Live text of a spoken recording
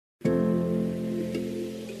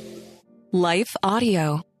Life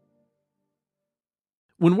Audio.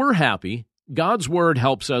 When we're happy, God's Word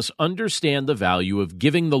helps us understand the value of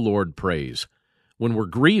giving the Lord praise. When we're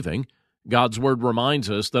grieving, God's Word reminds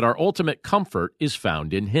us that our ultimate comfort is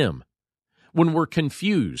found in Him. When we're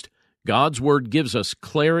confused, God's Word gives us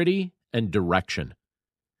clarity and direction.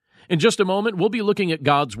 In just a moment, we'll be looking at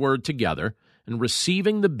God's Word together and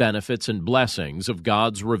receiving the benefits and blessings of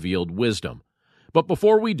God's revealed wisdom. But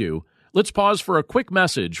before we do, let's pause for a quick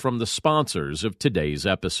message from the sponsors of today's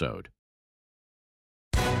episode.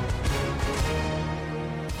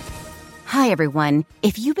 Hi, everyone.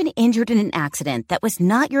 If you've been injured in an accident that was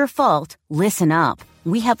not your fault, listen up.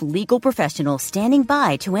 We have legal professionals standing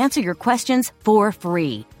by to answer your questions for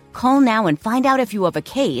free. Call now and find out if you have a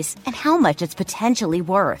case and how much it's potentially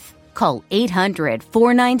worth. Call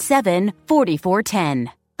 800-497-4410.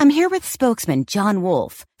 I'm here with spokesman John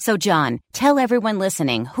Wolf. So, John, tell everyone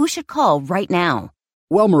listening who should call right now.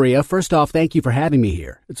 Well, Maria, first off, thank you for having me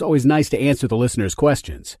here. It's always nice to answer the listeners'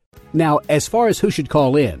 questions. Now, as far as who should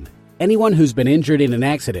call in, anyone who's been injured in an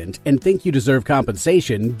accident and think you deserve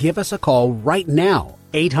compensation, give us a call right now.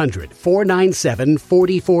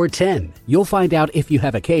 800-497-4410. You'll find out if you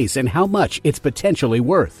have a case and how much it's potentially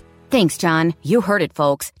worth. Thanks, John. You heard it,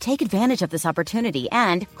 folks. Take advantage of this opportunity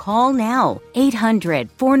and call now.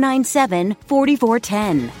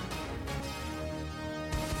 800-497-4410.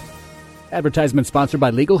 Advertisement sponsored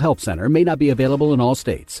by Legal Help Center. May not be available in all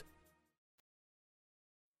states.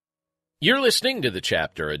 You're listening to the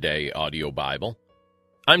Chapter a Day audio Bible.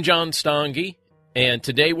 I'm John Stange, and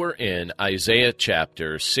today we're in Isaiah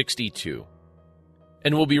chapter 62.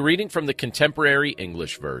 And we'll be reading from the Contemporary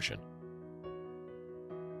English Version.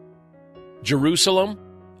 Jerusalem,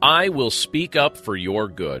 I will speak up for your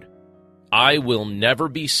good. I will never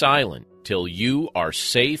be silent till you are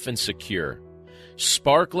safe and secure,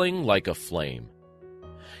 sparkling like a flame.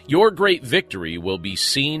 Your great victory will be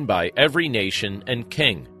seen by every nation and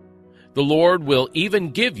king. The Lord will even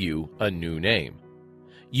give you a new name.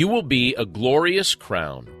 You will be a glorious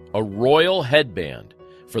crown, a royal headband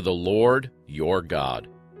for the Lord your God.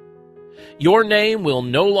 Your name will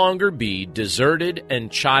no longer be deserted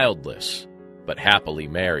and childless, but happily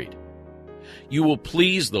married. You will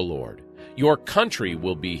please the Lord. Your country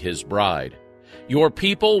will be his bride. Your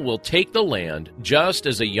people will take the land just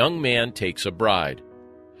as a young man takes a bride.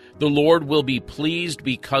 The Lord will be pleased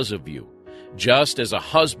because of you, just as a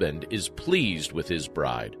husband is pleased with his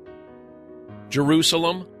bride.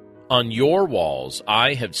 Jerusalem, on your walls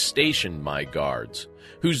I have stationed my guards,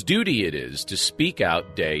 whose duty it is to speak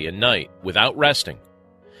out day and night without resting.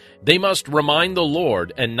 They must remind the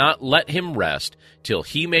Lord and not let him rest till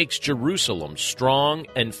he makes Jerusalem strong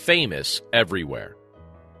and famous everywhere.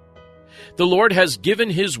 The Lord has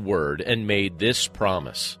given his word and made this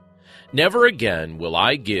promise. Never again will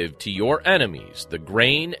I give to your enemies the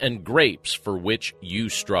grain and grapes for which you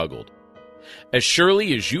struggled. As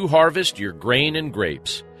surely as you harvest your grain and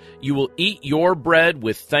grapes, you will eat your bread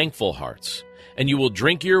with thankful hearts, and you will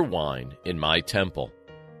drink your wine in my temple.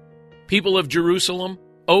 People of Jerusalem,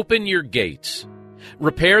 open your gates.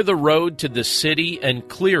 Repair the road to the city and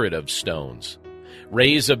clear it of stones.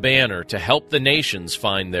 Raise a banner to help the nations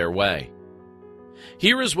find their way.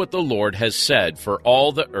 Here is what the Lord has said for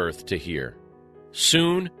all the earth to hear.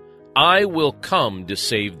 Soon I will come to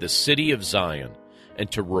save the city of Zion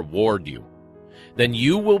and to reward you. Then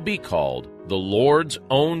you will be called the Lord's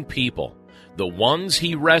own people, the ones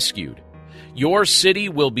he rescued. Your city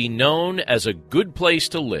will be known as a good place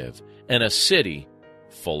to live and a city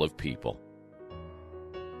full of people.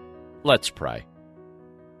 Let's pray.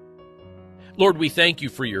 Lord, we thank you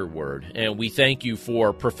for your word, and we thank you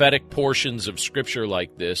for prophetic portions of Scripture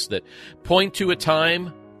like this that point to a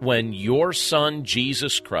time when your Son,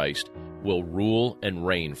 Jesus Christ, will rule and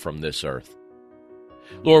reign from this earth.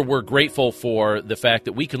 Lord, we're grateful for the fact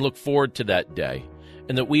that we can look forward to that day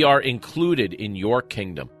and that we are included in your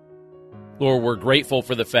kingdom. Lord, we're grateful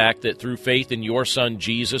for the fact that through faith in your Son,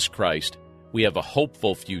 Jesus Christ, we have a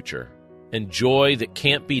hopeful future and joy that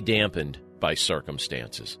can't be dampened by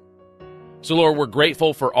circumstances. So, Lord, we're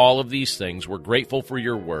grateful for all of these things. We're grateful for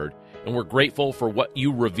your word, and we're grateful for what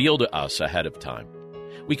you reveal to us ahead of time.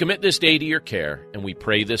 We commit this day to your care, and we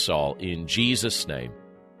pray this all in Jesus' name.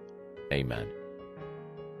 Amen.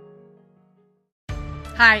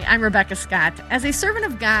 Hi, I'm Rebecca Scott. As a servant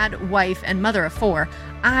of God, wife, and mother of four,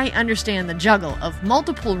 I understand the juggle of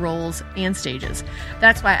multiple roles and stages.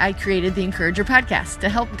 That's why I created the Encourager podcast to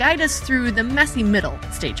help guide us through the messy middle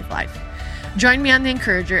stage of life. Join me on the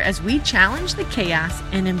Encourager as we challenge the chaos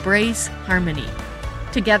and embrace harmony.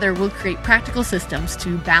 Together, we'll create practical systems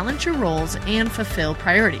to balance your roles and fulfill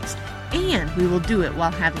priorities. and we will do it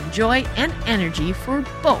while having joy and energy for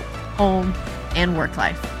both home and work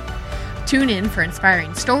life. Tune in for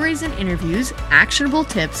inspiring stories and interviews, actionable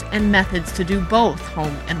tips, and methods to do both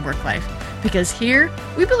home and work life. Because here,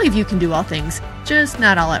 we believe you can do all things, just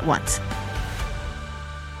not all at once.